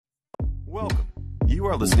Welcome. You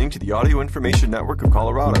are listening to the Audio Information Network of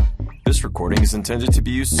Colorado. This recording is intended to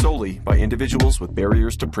be used solely by individuals with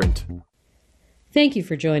barriers to print. Thank you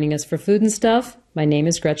for joining us for Food and Stuff. My name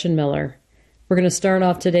is Gretchen Miller. We're going to start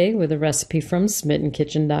off today with a recipe from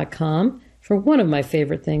SmittenKitchen.com for one of my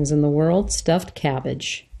favorite things in the world, stuffed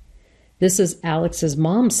cabbage. This is Alex's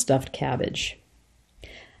mom's stuffed cabbage.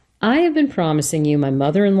 I have been promising you my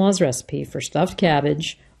mother-in-law's recipe for stuffed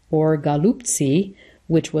cabbage, or galuptsi,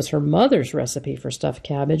 which was her mother's recipe for stuffed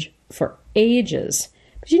cabbage, for ages.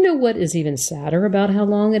 But you know what is even sadder about how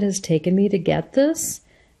long it has taken me to get this?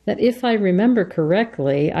 That if I remember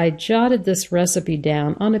correctly, I jotted this recipe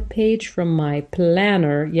down on a page from my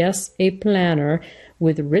planner, yes, a planner,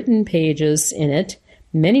 with written pages in it,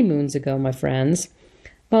 many moons ago, my friends,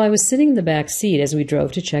 while I was sitting in the back seat as we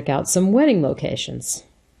drove to check out some wedding locations.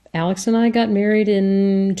 Alex and I got married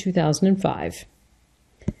in 2005.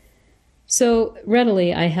 So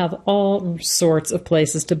readily, I have all sorts of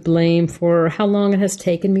places to blame for how long it has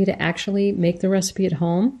taken me to actually make the recipe at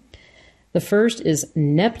home. The first is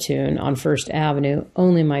Neptune on First Avenue,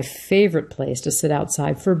 only my favorite place to sit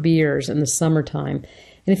outside for beers in the summertime.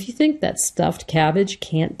 And if you think that stuffed cabbage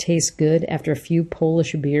can't taste good after a few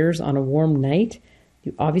Polish beers on a warm night,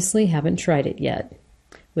 you obviously haven't tried it yet.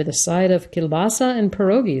 With a side of kielbasa and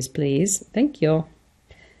pierogies, please. Thank you.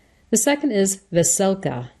 The second is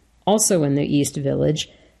Veselka, also in the East Village.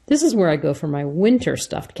 This is where I go for my winter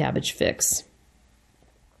stuffed cabbage fix.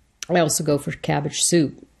 I also go for cabbage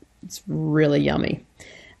soup. It's really yummy.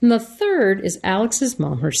 And the third is Alex's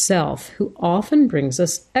mom herself, who often brings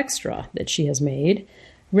us extra that she has made,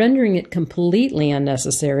 rendering it completely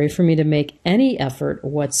unnecessary for me to make any effort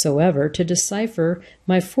whatsoever to decipher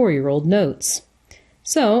my 4-year-old notes.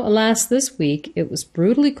 So, alas, this week it was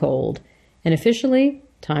brutally cold, and officially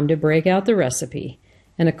time to break out the recipe.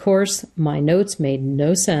 And of course, my notes made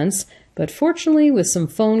no sense, but fortunately, with some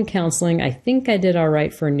phone counseling, I think I did all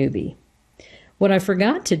right for a newbie. What I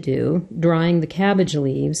forgot to do, drying the cabbage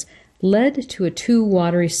leaves, led to a too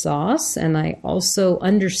watery sauce, and I also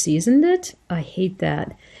underseasoned it. I hate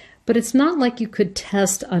that. But it's not like you could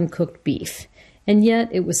test uncooked beef, and yet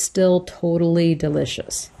it was still totally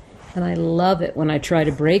delicious. And I love it when I try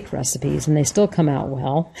to break recipes and they still come out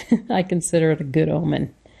well. I consider it a good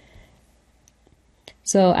omen.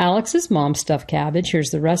 So Alex's mom stuffed cabbage, here's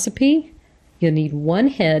the recipe. You'll need 1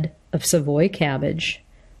 head of Savoy cabbage,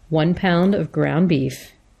 1 pound of ground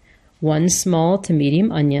beef, 1 small to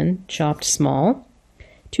medium onion, chopped small,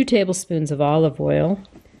 2 tablespoons of olive oil,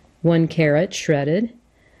 1 carrot shredded,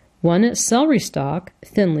 1 celery stalk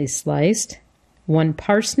thinly sliced, 1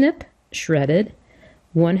 parsnip shredded,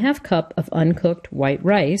 1/2 cup of uncooked white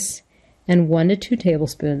rice, and 1 to 2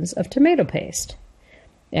 tablespoons of tomato paste,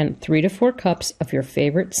 and 3 to 4 cups of your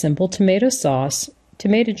favorite simple tomato sauce,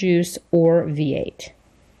 tomato juice, or V8.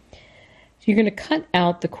 So you're going to cut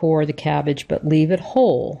out the core of the cabbage, but leave it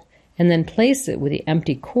whole, and then place it with the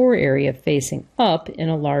empty core area facing up in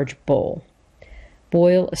a large bowl.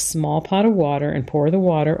 Boil a small pot of water and pour the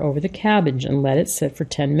water over the cabbage and let it sit for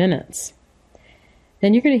 10 minutes.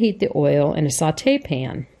 Then you're going to heat the oil in a sauté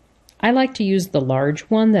pan. I like to use the large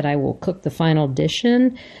one that I will cook the final dish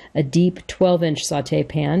in, a deep 12-inch sauté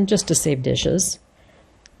pan, just to save dishes.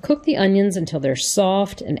 Cook the onions until they're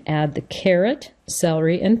soft and add the carrot,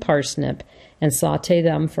 celery, and parsnip and sauté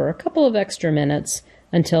them for a couple of extra minutes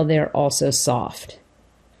until they are also soft.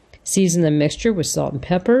 Season the mixture with salt and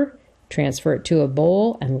pepper, transfer it to a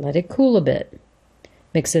bowl, and let it cool a bit.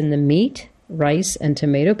 Mix in the meat, rice, and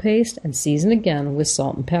tomato paste and season again with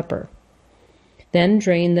salt and pepper. Then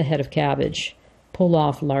drain the head of cabbage. Pull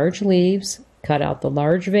off large leaves, cut out the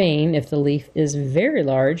large vein. If the leaf is very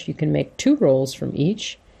large, you can make 2 rolls from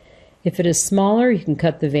each. If it is smaller, you can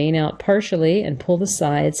cut the vein out partially and pull the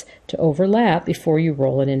sides to overlap before you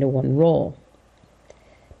roll it into 1 roll.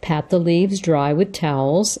 Pat the leaves dry with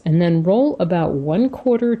towels and then roll about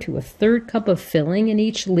 1/4 to 1/3 cup of filling in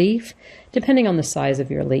each leaf, depending on the size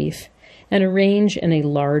of your leaf, and arrange in a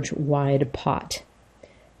large, wide pot.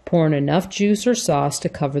 Pour in enough juice or sauce to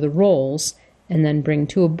cover the rolls, and then bring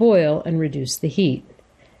to a boil and reduce the heat,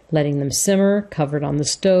 letting them simmer covered on the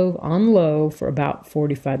stove on low for about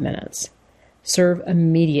 45 minutes. Serve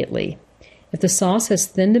immediately. If the sauce has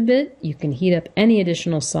thinned a bit, you can heat up any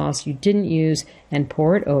additional sauce you didn't use and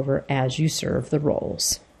pour it over as you serve the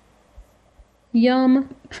rolls.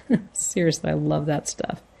 Yum! Seriously, I love that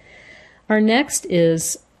stuff. Our next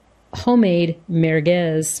is homemade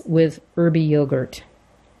merguez with herby yogurt.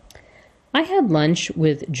 I had lunch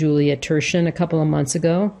with Julia Turshen a couple of months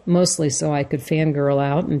ago, mostly so I could fangirl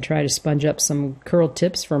out and try to sponge up some curl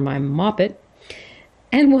tips for my moppet.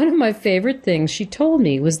 And one of my favorite things she told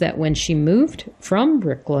me was that when she moved from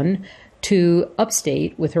Brooklyn to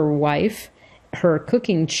upstate with her wife, her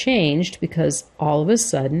cooking changed because all of a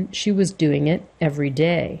sudden she was doing it every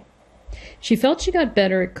day. She felt she got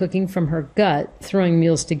better at cooking from her gut, throwing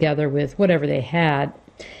meals together with whatever they had.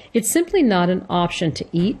 It's simply not an option to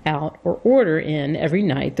eat out or order in every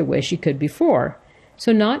night the way she could before.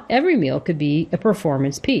 So not every meal could be a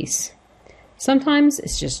performance piece. Sometimes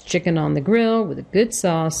it's just chicken on the grill with a good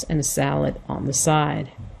sauce and a salad on the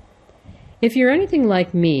side. If you're anything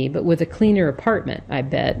like me, but with a cleaner apartment, I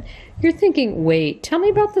bet, you're thinking, wait, tell me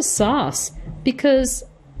about the sauce. Because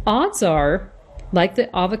odds are, like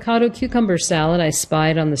the avocado cucumber salad I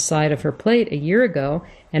spied on the side of her plate a year ago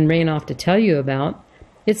and ran off to tell you about,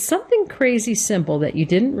 it's something crazy simple that you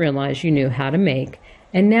didn't realize you knew how to make,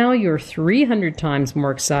 and now you're 300 times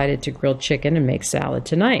more excited to grill chicken and make salad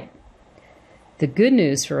tonight. The good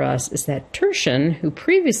news for us is that Tertian, who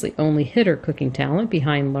previously only hid her cooking talent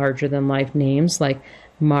behind larger-than-life names like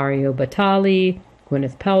Mario Batali,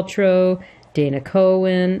 Gwyneth Paltrow, Dana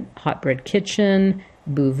Cohen, Hot Bread Kitchen,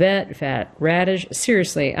 Bouvette, Fat Radish,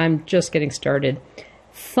 seriously, I'm just getting started,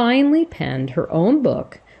 finally penned her own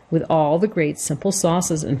book with all the great simple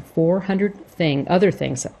sauces and 400 other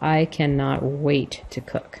things that I cannot wait to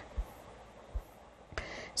cook.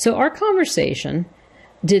 So our conversation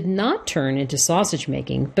did not turn into sausage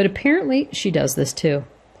making, but apparently she does this too.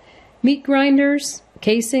 Meat grinders,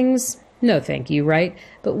 casings, no thank you, right?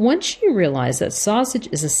 But once she realized that sausage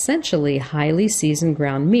is essentially highly seasoned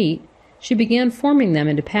ground meat, she began forming them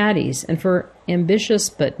into patties, and for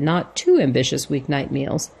ambitious but not too ambitious weeknight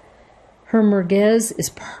meals. Her merguez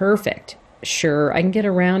is perfect. Sure, I can get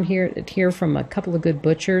around here from a couple of good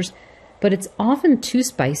butchers, but it's often too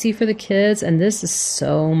spicy for the kids, and this is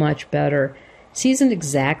so much better. Seasoned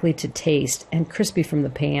exactly to taste and crispy from the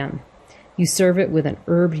pan. You serve it with an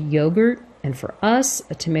herbed yogurt, and for us,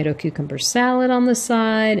 a tomato cucumber salad on the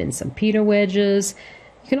side and some pita wedges.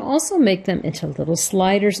 You can also make them into little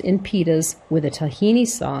sliders in pitas with a tahini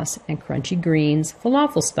sauce and crunchy greens,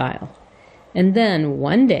 falafel style. And then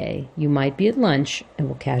one day you might be at lunch and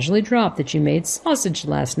will casually drop that you made sausage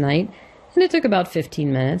last night, and it took about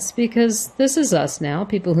 15 minutes because this is us now,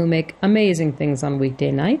 people who make amazing things on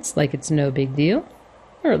weekday nights like it's no big deal,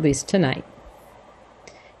 or at least tonight.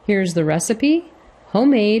 Here's the recipe: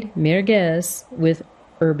 homemade merguez with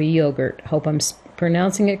herby yogurt. Hope I'm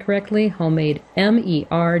pronouncing it correctly. Homemade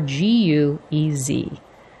merguez.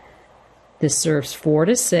 This serves 4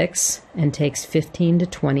 to 6 and takes 15 to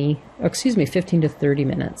 30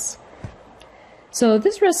 minutes. So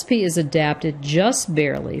this recipe is adapted just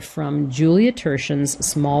barely from Julia Tertian's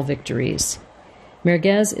Small Victories.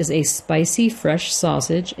 Merguez is a spicy, fresh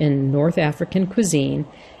sausage in North African cuisine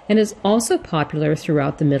and is also popular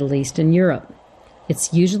throughout the Middle East and Europe.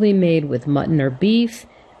 It's usually made with mutton or beef.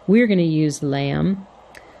 We're going to use lamb.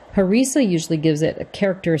 Harissa usually gives it a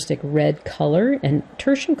characteristic red color, and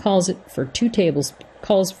Tertian calls for 2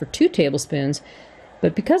 tablespoons,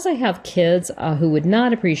 but because I have kids who would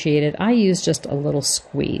not appreciate it, I use just a little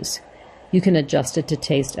squeeze. You can adjust it to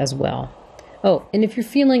taste as well. Oh, and if you're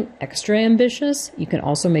feeling extra ambitious, you can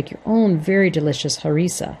also make your own very delicious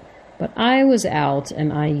harissa. But I was out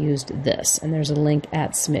and I used this, and there's a link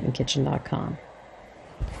at smittenkitchen.com.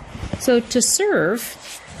 So to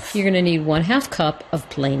serve, you're going to need 1/2 cup of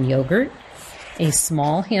plain yogurt, a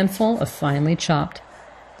small handful of finely chopped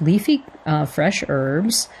leafy fresh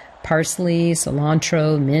herbs, parsley,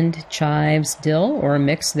 cilantro, mint, chives, dill, or a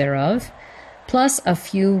mix thereof, plus a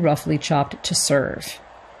few roughly chopped to serve.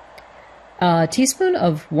 1 teaspoon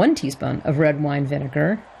of red wine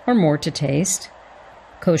vinegar, or more to taste,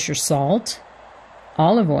 kosher salt,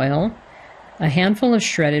 olive oil, a handful of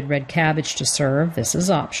shredded red cabbage to serve, this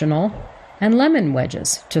is optional, and lemon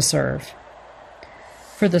wedges to serve.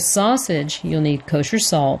 For the sausage, you'll need kosher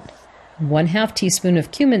salt, 1/2 teaspoon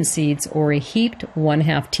of cumin seeds, or a heaped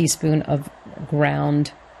 1/2 teaspoon of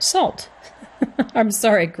ground salt.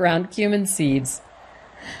 Ground cumin seeds.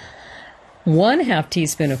 1/2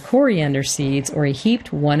 teaspoon of coriander seeds, or a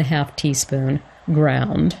heaped 1/2 teaspoon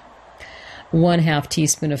ground. 1/2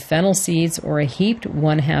 teaspoon of fennel seeds, or a heaped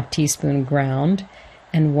 1/2 teaspoon ground,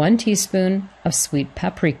 and 1 teaspoon of sweet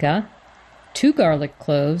paprika, 2 garlic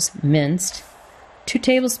cloves minced, 2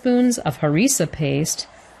 tablespoons of harissa paste.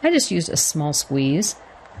 I just used a small squeeze,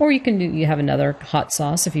 or you have another hot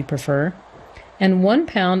sauce if you prefer, and 1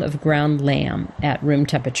 pound of ground lamb at room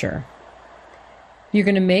temperature. You're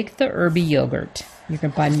going to make the herby yogurt.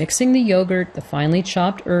 By mixing the yogurt, the finely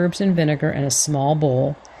chopped herbs and vinegar in a small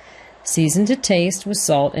bowl. Season to taste with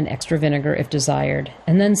salt and extra vinegar if desired,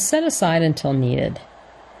 and then set aside until needed.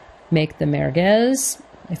 Make the merguez.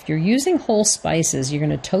 If you're using whole spices, you're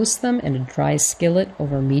going to toast them in a dry skillet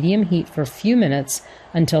over medium heat for a few minutes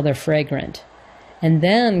until they're fragrant, and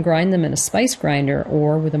then grind them in a spice grinder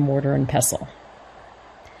or with a mortar and pestle.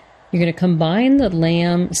 You're going to combine the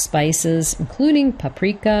lamb spices, including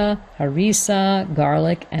paprika, harissa,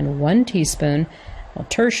 garlic, and 1 teaspoon. Well,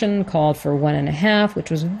 tertian called for 1.5, which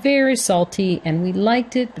was very salty, and we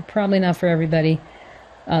liked it, but probably not for everybody.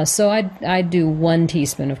 So I'd do 1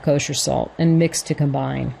 teaspoon of kosher salt and mix to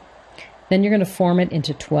combine. Then you're going to form it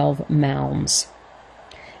into 12 mounds.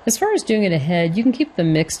 As far as doing it ahead, you can keep the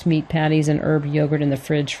mixed meat patties and herb yogurt in the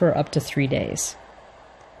fridge for up to 3 days.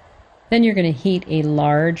 Then you're going to heat a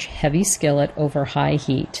large, heavy skillet over high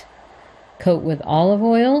heat. Coat with olive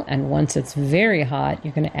oil, and once it's very hot,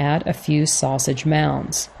 you're going to add a few sausage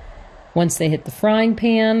mounds. Once they hit the frying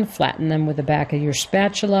pan, flatten them with the back of your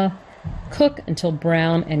spatula. Cook until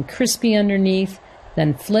brown and crispy underneath,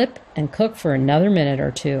 then flip and cook for another minute or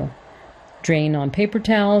 2. Drain on paper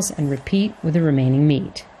towels and repeat with the remaining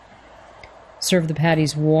meat. Serve the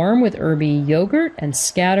patties warm with herby yogurt and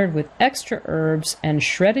scattered with extra herbs and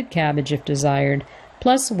shredded cabbage if desired,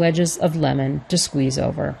 plus wedges of lemon to squeeze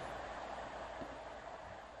over.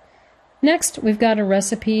 Next, we've got a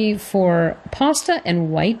recipe for pasta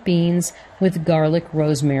and white beans with garlic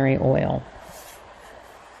rosemary oil.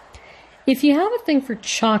 If you have a thing for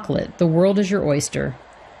chocolate, the world is your oyster.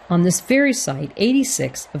 On this very site,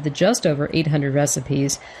 86 of the just over 800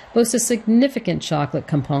 recipes boast a significant chocolate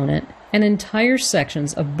component, and entire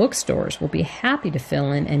sections of bookstores will be happy to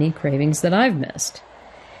fill in any cravings that I've missed.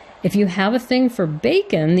 If you have a thing for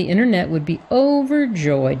bacon, the internet would be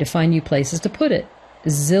overjoyed to find you places to put it.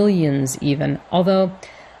 Zillions even, although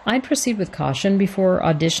I'd proceed with caution before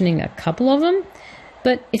auditioning a couple of them.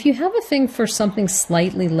 But if you have a thing for something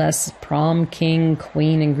slightly less prom king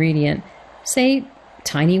queen ingredient, say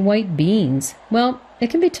tiny white beans, well, it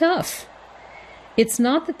can be tough. It's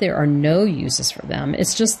not that there are no uses for them,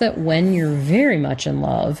 it's just that when you're very much in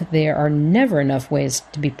love, there are never enough ways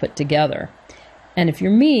to be put together. And if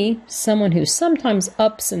you're me, someone who sometimes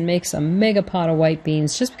ups and makes a mega pot of white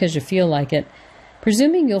beans just because you feel like it,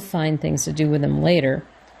 presuming you'll find things to do with them later,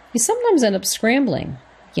 you sometimes end up scrambling,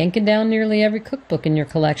 yanking down nearly every cookbook in your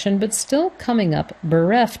collection, but still coming up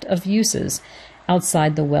bereft of uses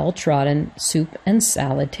outside the well-trodden soup and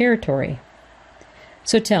salad territory.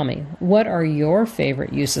 So tell me, what are your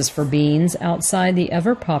favorite uses for beans outside the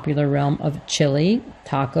ever-popular realm of chili,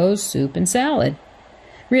 tacos, soup, and salad?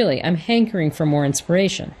 Really, I'm hankering for more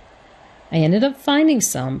inspiration. I ended up finding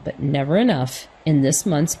some, but never enough, in this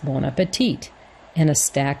month's Bon Appetit, and a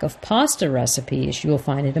stack of pasta recipes you will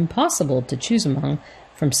find it impossible to choose among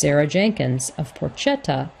from Sarah Jenkins of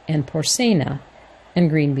porchetta and porcina and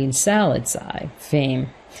green bean salad fame.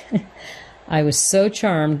 I was so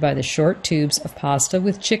charmed by the short tubes of pasta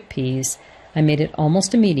with chickpeas, I made it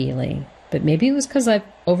almost immediately, but maybe it was because I've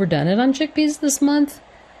overdone it on chickpeas this month.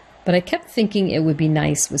 But I kept thinking it would be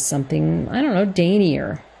nice with something, I don't know,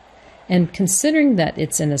 daintier. And considering that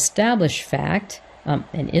it's an established fact,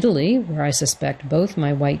 in Italy, where I suspect both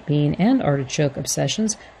my white bean and artichoke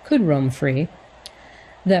obsessions could roam free,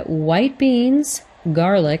 that white beans,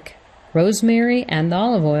 garlic, rosemary, and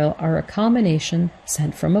olive oil are a combination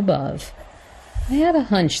sent from above. I had a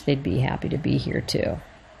hunch they'd be happy to be here too.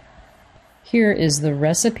 Here is the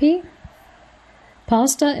recipe.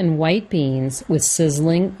 Pasta and white beans with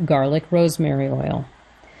sizzling garlic rosemary oil.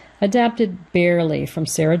 Adapted barely from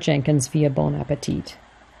Sarah Jenkins via Bon Appetit.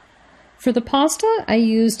 For the pasta, I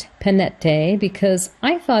used pennette because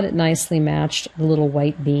I thought it nicely matched the little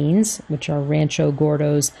white beans, which are Rancho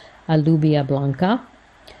Gordo's Alubia Blanca.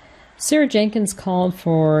 Sarah Jenkins called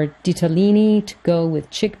for ditalini to go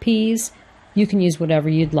with chickpeas. You can use whatever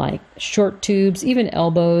you'd like. Short tubes, even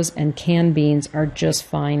elbows, and canned beans are just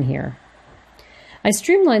fine here. I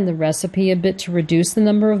streamlined the recipe a bit to reduce the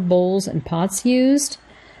number of bowls and pots used.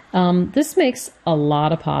 This makes a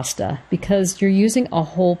lot of pasta because you're using a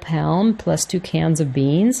whole pound plus 2 cans of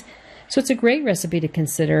beans. So it's a great recipe to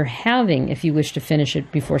consider having if you wish to finish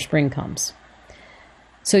it before spring comes.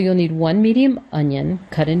 So you'll need 1 medium onion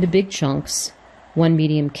cut into big chunks, 1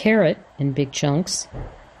 medium carrot in big chunks,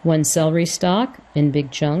 1 celery stalk in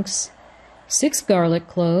big chunks, 6 garlic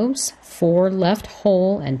cloves, 4 left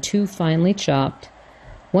whole and 2 finely chopped,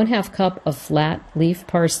 1/2 cup of flat leaf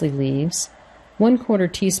parsley leaves, 1/4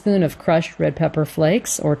 teaspoon of crushed red pepper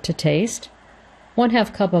flakes or to taste,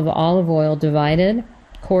 1/2 cup of olive oil divided,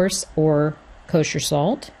 coarse or kosher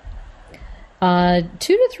salt, 2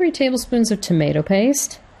 to 3 tablespoons of tomato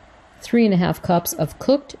paste, 3.5 cups of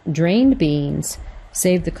cooked drained beans.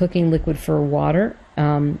 Save the cooking liquid for water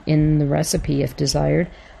in the recipe if desired.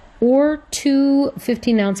 or 2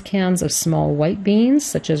 15-ounce cans of small white beans,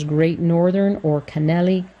 such as Great Northern or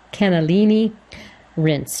cannellini,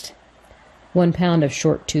 rinsed, 1 pound of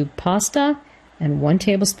short tube pasta, and 1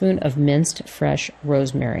 tablespoon of minced fresh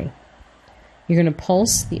rosemary. You're going to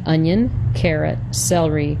pulse the onion, carrot,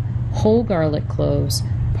 celery, whole garlic cloves,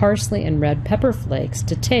 parsley, and red pepper flakes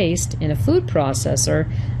to taste in a food processor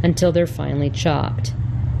until they're finely chopped.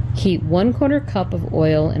 Heat 1/4 cup of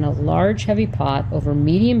oil in a large heavy pot over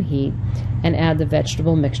medium heat and add the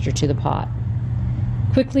vegetable mixture to the pot.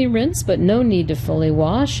 Quickly rinse, but no need to fully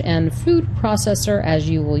wash, and food processor as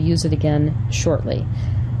you will use it again shortly.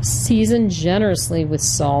 Season generously with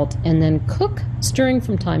salt and then cook, stirring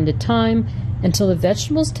from time to time until the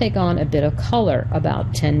vegetables take on a bit of color,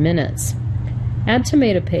 about 10 minutes. Add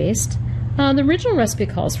tomato paste. The original recipe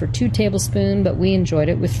calls for 2 tablespoons, but we enjoyed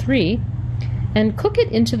it with 3. And cook it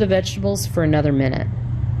into the vegetables for another minute.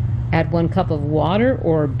 Add 1 cup of water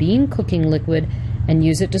or bean cooking liquid and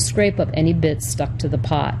use it to scrape up any bits stuck to the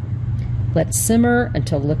pot. Let simmer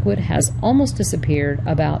until liquid has almost disappeared,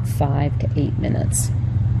 about 5 to 8 minutes.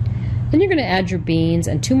 Then you're going to add your beans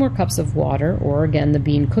and 2 more cups of water, or again the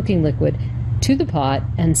bean cooking liquid, to the pot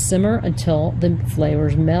and simmer until the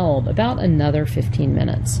flavors meld, about another 15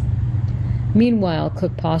 minutes. Meanwhile,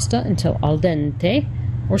 cook pasta until al dente,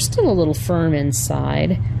 or still a little firm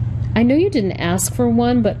inside. I know you didn't ask for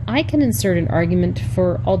one, but I can insert an argument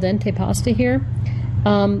for al dente pasta here.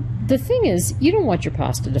 The thing is, you don't want your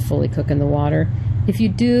pasta to fully cook in the water. If you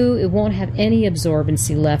do, it won't have any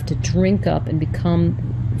absorbency left to drink up and become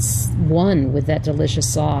one with that delicious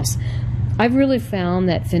sauce. I've really found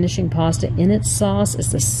that finishing pasta in its sauce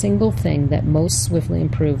is the single thing that most swiftly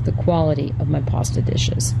improves the quality of my pasta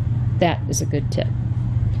dishes. That is a good tip.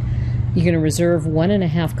 You're going to reserve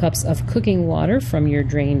 1½ cups of cooking water from your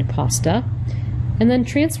drained pasta, and then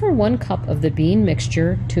transfer 1 cup of the bean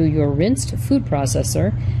mixture to your rinsed food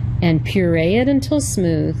processor and puree it until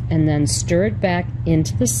smooth, and then stir it back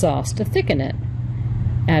into the sauce to thicken it.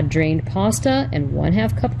 Add drained pasta and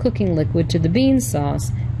 1/2 cup cooking liquid to the bean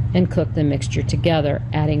sauce and cook the mixture together,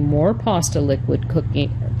 adding more pasta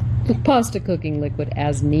cooking liquid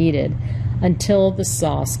as needed until the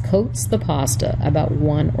sauce coats the pasta, about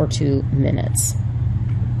 1 or 2 minutes.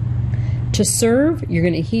 To serve, you're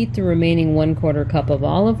going to heat the remaining 1/4 cup of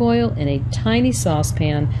olive oil in a tiny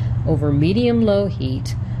saucepan over medium-low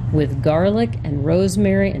heat with garlic and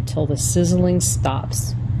rosemary until the sizzling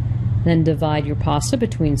stops. Then divide your pasta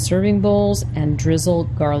between serving bowls and drizzle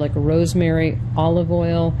garlic, rosemary, olive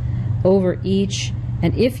oil over each.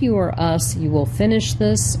 And if you are us, you will finish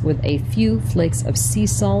this with a few flakes of sea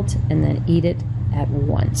salt and then eat it at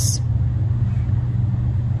once.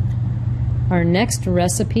 Our next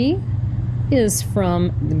recipe is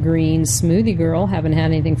from the Green Smoothie Girl. Haven't had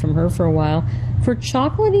anything from her for a while. For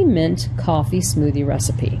chocolatey mint coffee smoothie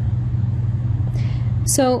recipe.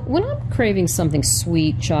 So when I'm craving something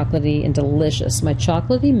sweet, chocolatey, and delicious, my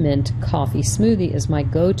chocolatey mint coffee smoothie is my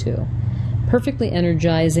go-to. Perfectly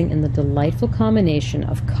energizing in the delightful combination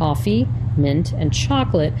of coffee, mint, and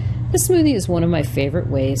chocolate, this smoothie is one of my favorite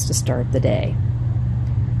ways to start the day.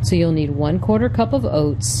 So you'll need 1/4 cup of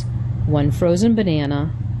oats, 1 frozen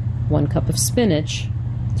banana, 1 cup of spinach,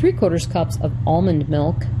 3/4 cups of almond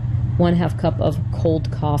milk, 1/2 cup of cold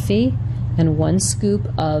coffee, and 1 scoop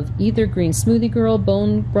of either Green Smoothie Girl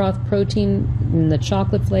bone broth protein in the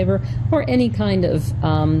chocolate flavor, or any kind of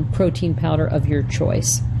protein powder of your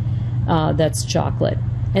choice. That's chocolate.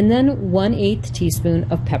 And then 1/8 teaspoon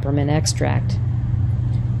of peppermint extract.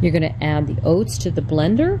 You're going to add the oats to the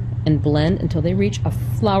blender and blend until they reach a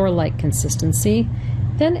flour-like consistency.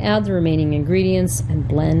 Then add the remaining ingredients and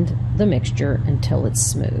blend the mixture until it's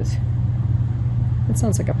smooth. That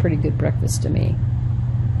sounds like a pretty good breakfast to me.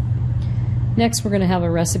 Next, we're going to have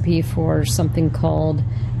a recipe for something called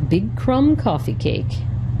Big Crumb Coffee Cake.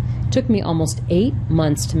 It took me almost 8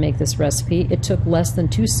 months to make this recipe. It took less than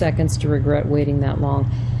 2 seconds to regret waiting that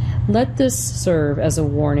long. Let this serve as a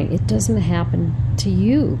warning. It doesn't happen to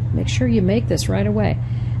you. Make sure you make this right away.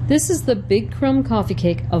 This is the Big Crumb Coffee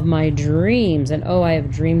Cake of my dreams. And oh, I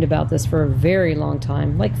have dreamed about this for a very long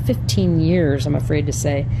time, like 15 years, I'm afraid to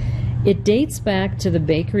say. It dates back to the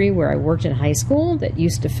bakery where I worked in high school that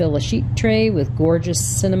used to fill a sheet tray with gorgeous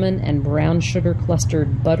cinnamon and brown sugar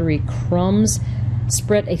clustered buttery crumbs,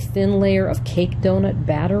 spread a thin layer of cake donut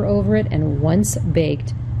batter over it, and once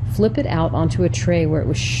baked, flip it out onto a tray where it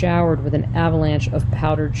was showered with an avalanche of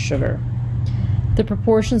powdered sugar. The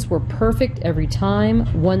proportions were perfect every time,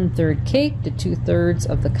 1/3 cake to 2/3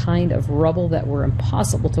 of the kind of rubble that were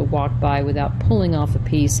impossible to walk by without pulling off a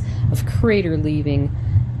piece of crater-leaving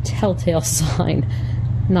telltale sign.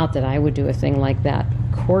 Not that I would do a thing like that.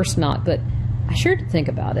 course not, but I sure did think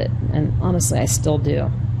about it, and honestly, I still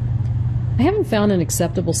do. I haven't found an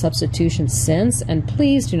acceptable substitution since, and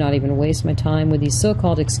please do not even waste my time with these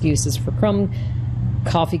so-called excuses for crumb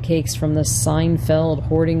coffee cakes, from the Seinfeld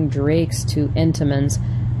hoarding drakes to Entenmann's.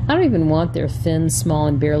 I don't even want their thin, small,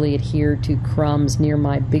 and barely adhered to crumbs near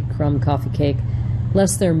my big crumb coffee cake,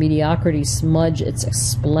 lest their mediocrity smudge its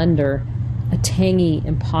splendor. A tangy,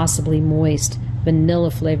 impossibly moist,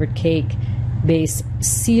 vanilla-flavored cake base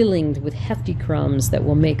ceilinged with hefty crumbs that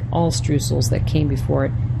will make all streusels that came before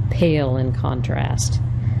it pale in contrast.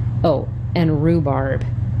 Oh, and rhubarb,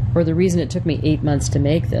 or the reason it took me 8 months to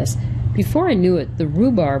make this. Before I knew it, the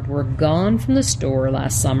rhubarb were gone from the store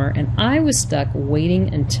last summer, and I was stuck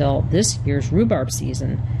waiting until this year's rhubarb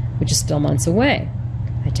season, which is still months away.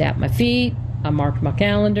 I tapped my feet, I marked my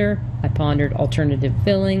calendar, I pondered alternative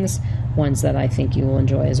fillings, ones that I think you will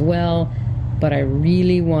enjoy as well, but I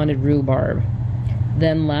really wanted rhubarb.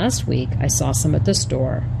 Then last week, I saw some at the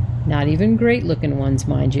store. Not even great-looking ones,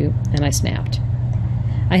 mind you, and I snapped.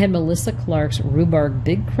 I had Melissa Clark's rhubarb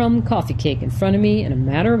big crumb coffee cake in front of me in a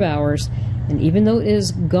matter of hours, and even though it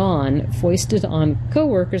is gone, foisted on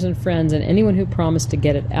coworkers and friends and anyone who promised to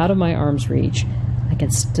get it out of my arm's reach, I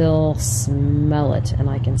can still smell it and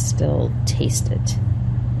I can still taste it.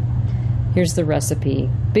 Here's the recipe: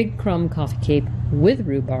 big crumb coffee cake with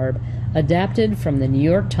rhubarb, adapted from the New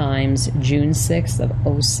York Times, June 6th of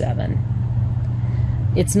 2007.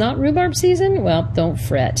 It's not rhubarb season? Well, don't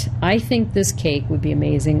fret. I think this cake would be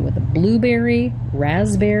amazing with a blueberry,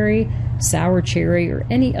 raspberry, sour cherry, or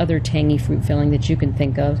any other tangy fruit filling that you can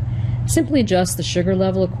think of. Simply adjust the sugar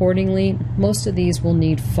level accordingly. Most of these will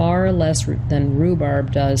need far less than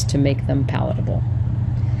rhubarb does to make them palatable.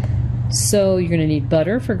 So you're going to need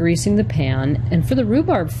butter for greasing the pan, and for the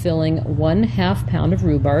rhubarb filling, 1/2 pound of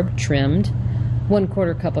rhubarb trimmed,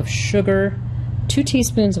 1/4 cup of sugar, 2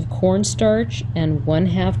 teaspoons of cornstarch, and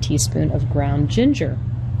 1/2 teaspoon of ground ginger.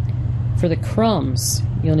 For the crumbs,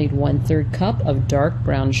 you'll need 1/3 cup of dark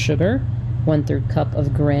brown sugar, 1/3 cup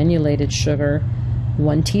of granulated sugar,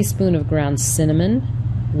 1 teaspoon of ground cinnamon,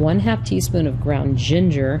 1/2 teaspoon of ground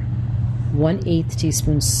ginger, 1/8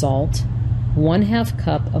 teaspoon salt, 1/2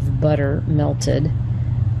 cup of butter melted,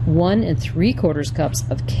 1 3/4 cups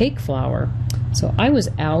of cake flour. So I was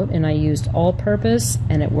out and I used all-purpose,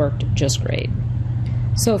 and it worked just great.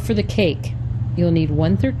 So for the cake, you'll need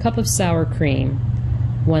 1/3 cup of sour cream,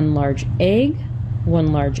 1 large egg, 1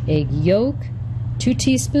 large egg yolk, 2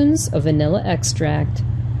 teaspoons of vanilla extract,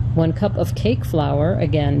 1 cup of cake flour,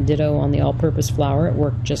 again ditto on the all-purpose flour, it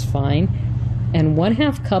worked just fine, and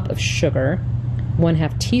 1/2 cup of sugar,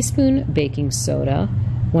 1/2 teaspoon baking soda,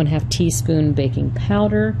 1/2 teaspoon baking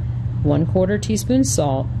powder, 1/4 teaspoon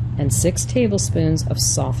salt, and 6 tablespoons of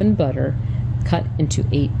softened butter cut into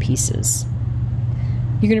 8 pieces.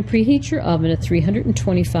 You're going to preheat your oven at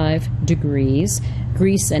 325 degrees.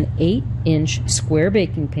 Grease an 8-inch square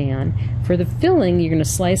baking pan. For the filling, you're going to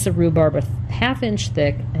slice a rhubarb a 1/2 inch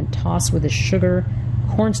thick and toss with the sugar,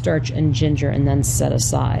 cornstarch, and ginger, and then set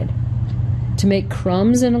aside. To make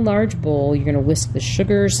crumbs in a large bowl, you're going to whisk the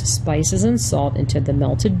sugars, spices, and salt into the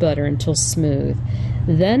melted butter until smooth.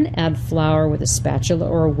 Then add flour with a spatula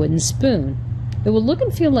or a wooden spoon. It will look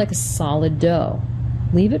and feel like a solid dough.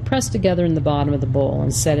 Leave it pressed together in the bottom of the bowl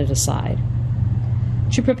and set it aside.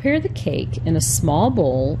 To prepare the cake, in a small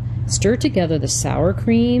bowl, stir together the sour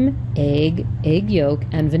cream, egg yolk,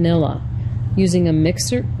 and vanilla. Using a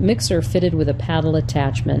mixer fitted with a paddle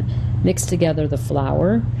attachment, mix together the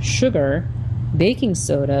flour, sugar, baking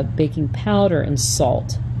soda, baking powder, and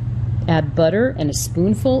salt. Add butter and a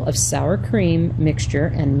spoonful of sour cream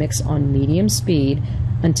mixture and mix on medium speed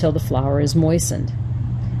until the flour is moistened.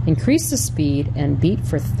 Increase the speed and beat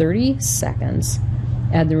for 30 seconds.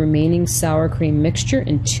 Add the remaining sour cream mixture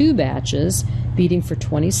in 2 batches, beating for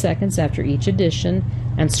 20 seconds after each addition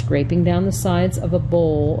and scraping down the sides of the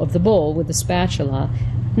bowl with a spatula,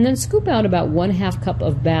 and then scoop out about 1/2 cup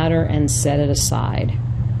of batter and set it aside.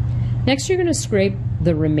 Next, you're going to scrape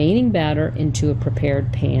the remaining batter into a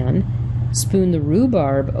prepared pan, spoon the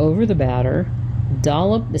rhubarb over the batter,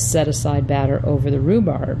 dollop the set-aside batter over the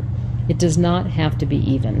rhubarb. It does not have to be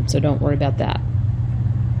even, so don't worry about that.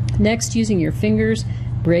 Next, using your fingers,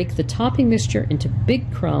 break the topping mixture into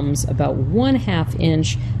big crumbs about 1/2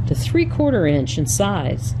 inch to 3/4 inch in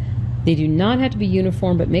size. They do not have to be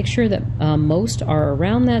uniform, but make sure that most are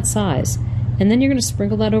around that size. And then you're going to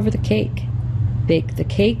sprinkle that over the cake. Bake the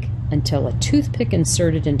cake until a toothpick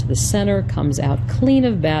inserted into the center comes out clean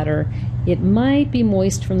of batter. It might be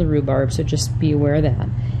moist from the rhubarb, so just be aware of that.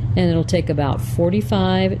 And it'll take about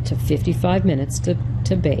 45 to 55 minutes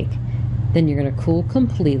to bake. Then you're going to cool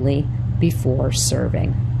completely, before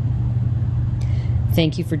serving.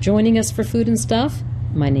 Thank you for joining us for Food and Stuff.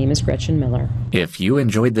 My name is Gretchen Miller. If you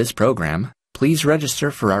enjoyed this program, please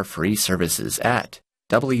register for our free services at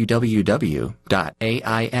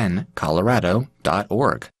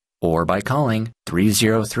www.aincolorado.org or by calling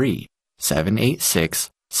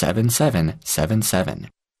 303-786-7777.